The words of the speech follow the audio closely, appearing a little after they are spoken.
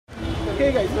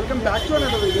Hey guys, welcome back to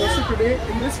another video. So today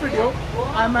in this video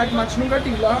I'm at Majnu Ka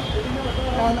Tila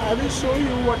and I will show you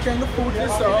what kind of food they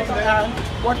serve and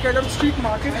what kind of street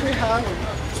market they have.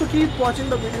 So keep watching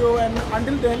the video, and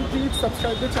until then please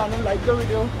subscribe the channel, like the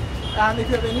video, and if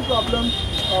you have any problem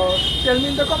tell me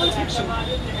in the comment section.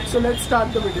 So let's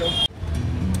start the video.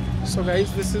 So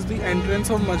guys, this is the entrance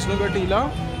of Majnu Ka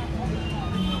Tila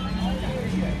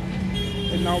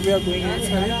and now we are going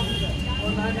inside.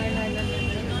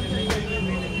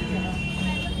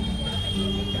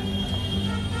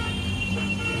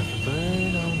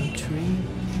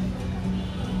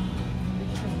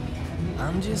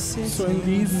 So in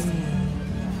these,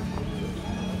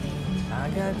 I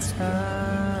got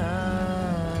time.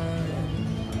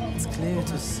 It's clear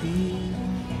to see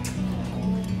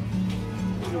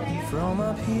from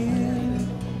up here.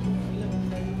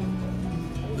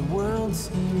 The world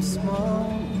seems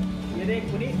small.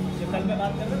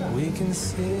 We can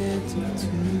sit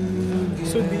together.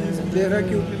 so there are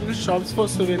cute little shops for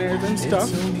souvenirs and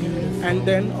stuff, and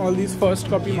then all these first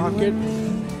copy market.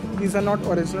 These are not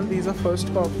original, these are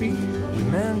first copy. We're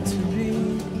meant to be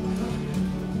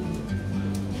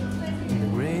in the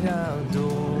great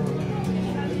outdoors,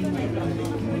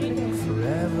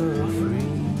 forever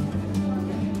free.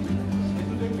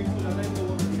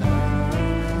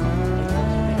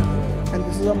 And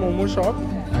this is a momo shop,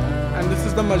 and this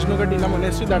is the Majnu Ka Tila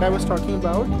monastery that I was talking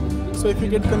about. So if you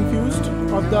get confused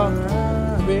of the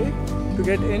way to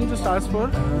get in, just ask for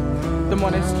the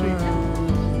monastery.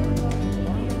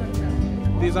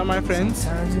 These are my friends.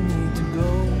 Sometimes you need to go,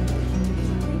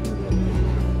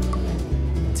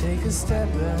 take a step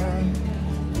back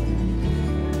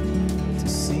to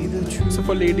see the truth. So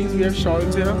for ladies we have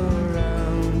shawls here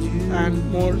Around you.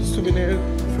 and more souvenir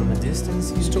From a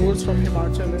distance you stores from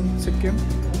Himachal and Sikkim.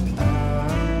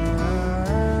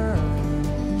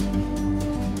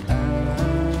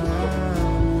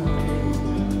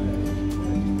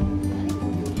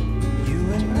 You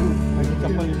and me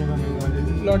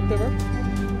लौटते वक्त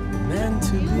meant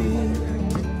to be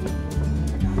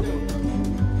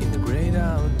in the great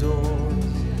outdoors,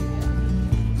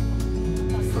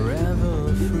 forever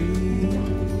free.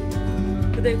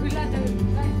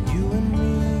 You and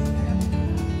me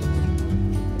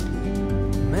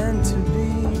meant to be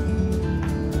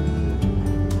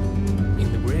in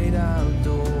the great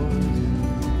outdoors,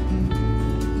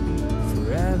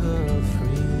 forever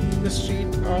free. the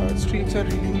streets are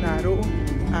really narrow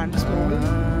and small.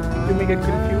 You may get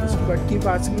confused, but keep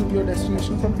asking your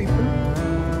destination from people.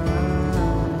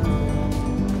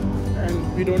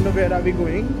 And we don't know where are we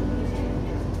going.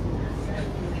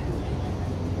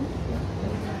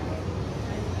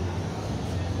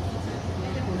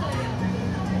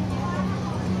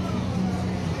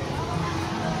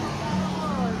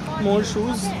 More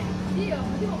shoes,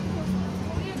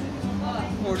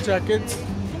 more jackets.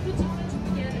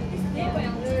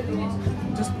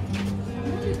 Just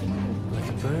Like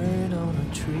a bird on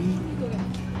a tree.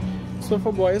 so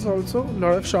for boys also, a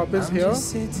lot of shop is I'm here, just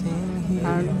sitting here.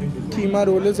 and keema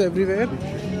roll is everywhere.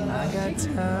 I got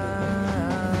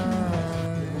time.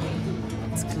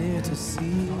 It's clear to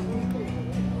see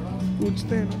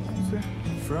पूछते हैं ना उससे.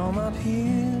 from up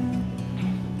here.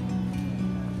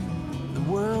 The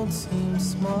world seems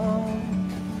small.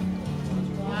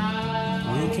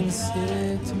 We can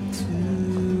sit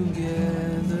together.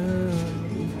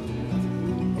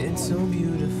 It's so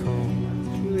beautiful.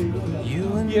 You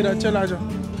and ये रहा, चल me, आजा,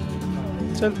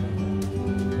 चल.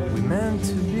 we meant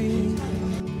to be.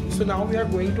 So now we are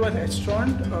going to a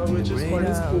restaurant which is called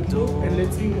as Koko, and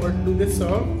let's see what do they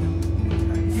serve.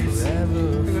 Yes,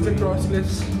 because across,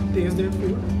 let's taste their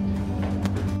food.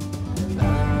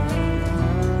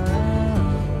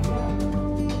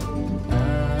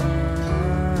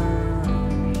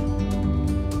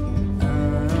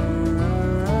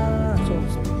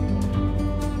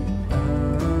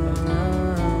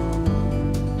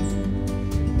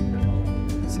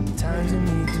 Sometimes you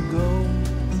need to go,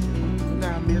 The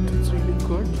ambience is really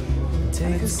good.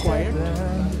 take a It's step quiet.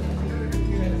 back.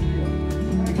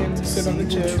 You can sit on the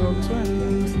chair also,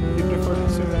 and you prefer to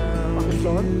sit on the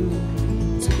floor.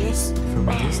 So yes. From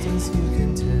a distance you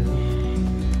can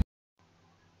tell.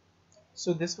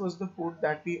 So this was the food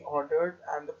that we ordered,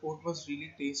 and the food was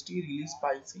really tasty, really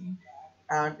spicy,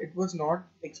 and it was not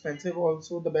expensive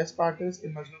also. The best part is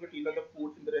in Majnu Ka Tila, the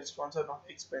food in the restaurants are not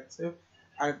expensive,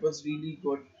 and it was really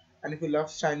good. And if you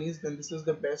love Chinese, then this is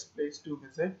the best place to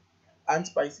visit, and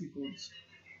spicy foods.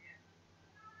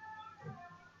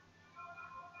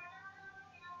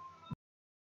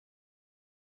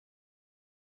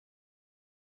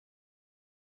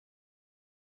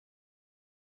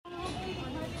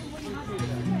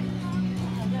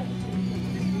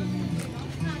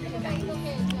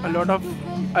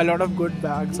 A lot of good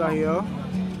bags are here.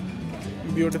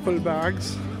 Beautiful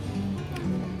bags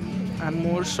and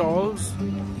more shawls.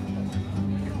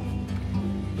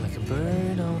 Like a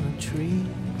bird on a tree.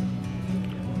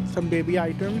 Some baby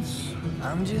items.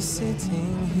 I'm just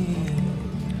sitting here.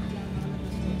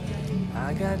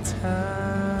 I got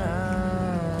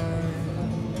time.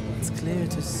 It's clear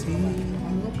to see.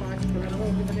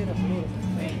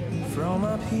 From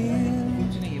up here,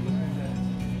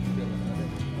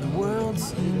 the world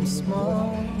seems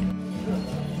small.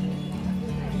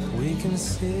 We can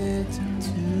sit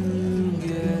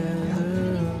together.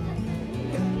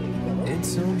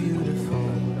 It's so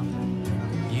beautiful,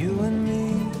 you and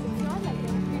me.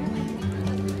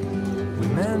 We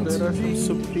meant There to are some be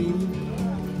Supreme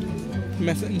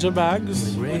messenger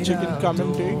bags which you can come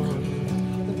and take.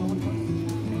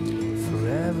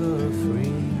 forever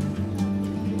free.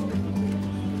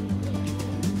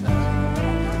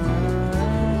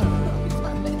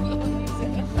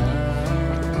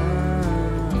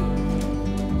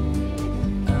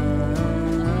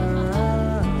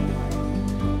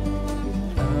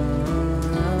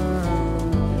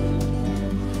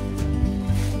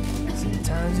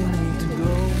 Sometimes you need to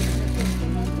go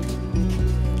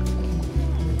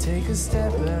and take a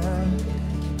step back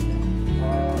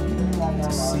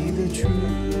to see the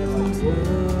truth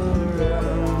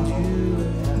around you.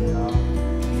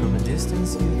 From a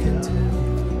distance you can tell.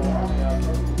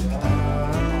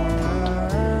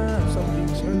 Some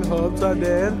regional herbs are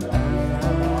there.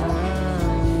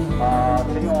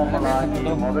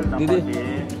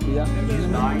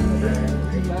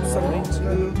 Some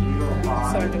regional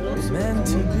sandals. Meant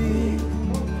to be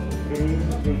in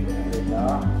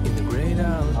the great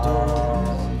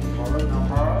outdoors.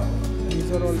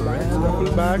 These are all bags,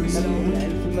 duffel bags.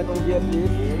 Meant to be in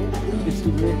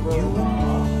the great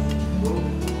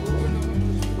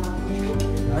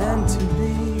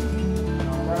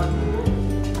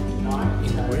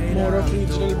More of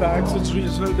regional bags, it's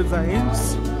regional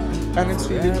designs, and it's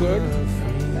really good.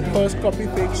 First copy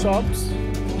fake shops.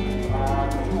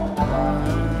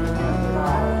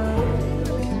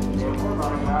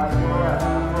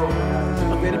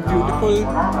 A very beautiful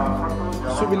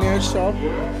souvenir shop.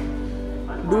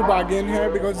 Do bargain here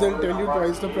because they'll tell you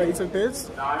twice the price it is.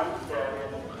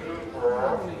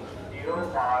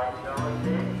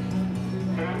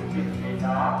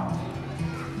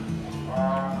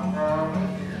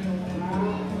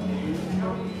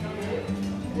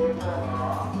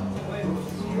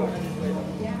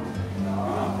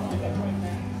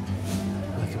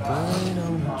 like a bird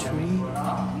on a tree.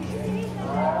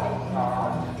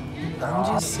 I'm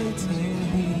just sitting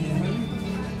here.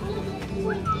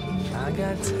 I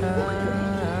got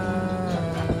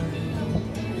time.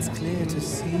 It's clear to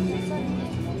see.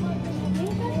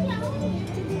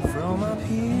 From up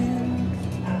here,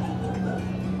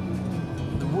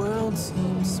 the world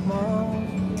seems small.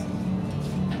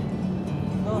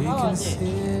 We can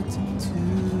sit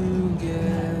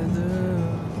together.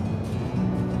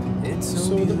 It's so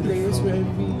So the place where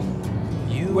we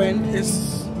you went and me,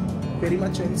 is very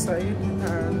much inside,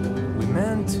 and we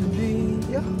meant to be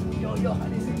yeah, a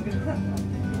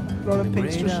lot of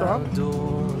things to great shop.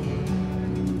 outdoors,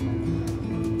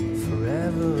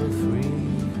 forever free.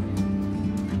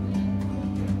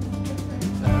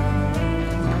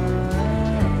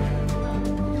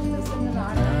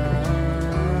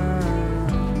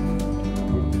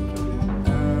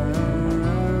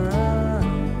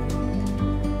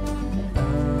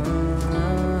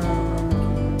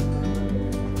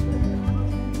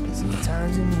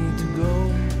 Sometimes you need to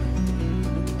go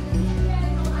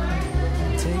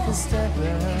and take a step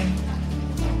back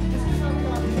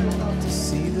to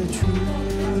see the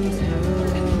truth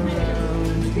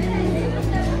around you.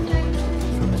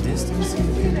 From a distance you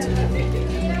can tell.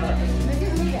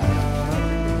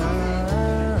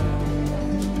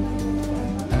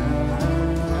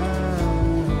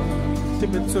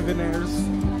 Tibet souvenirs.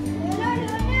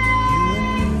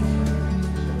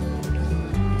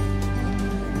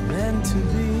 Meant to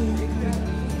be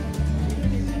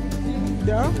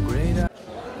Yeah. great out.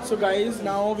 So guys,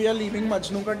 now we are leaving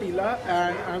Majnu Ka Tila,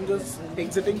 and I'm just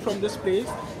exiting from this place.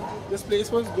 This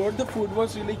place was good, the food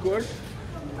was really good,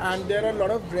 and there are a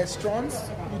lot of restaurants.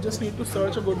 You just need to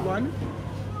search a good one.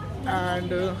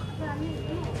 And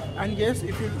yes,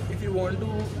 if you want to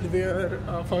wear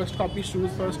first copy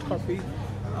shoes, first copy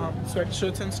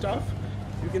sweatshirts and stuff,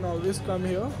 you can always come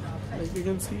here, like you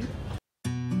can see.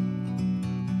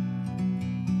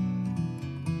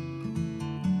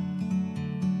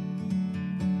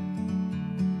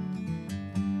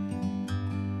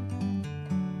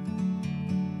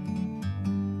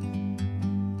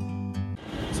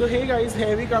 So So hey guys,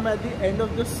 here we come at the end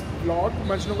of this vlog,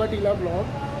 Majnu Ka Tila vlog,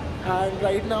 and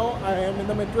right now I am in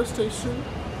the metro station,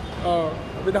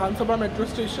 Vidhan metro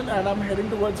station, and I'm heading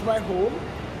towards my home.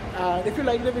 And if you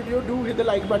like the video, do hit the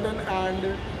like button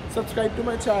and subscribe to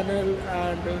my channel,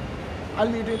 and I'll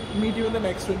meet you in the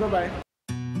next one. Bye bye.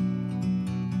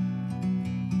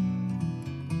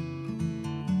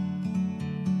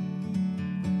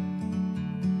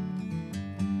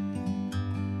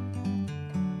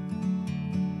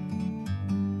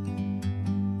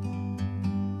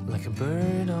 Like a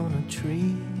bird on a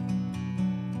tree,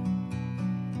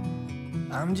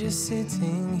 I'm just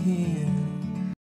sitting here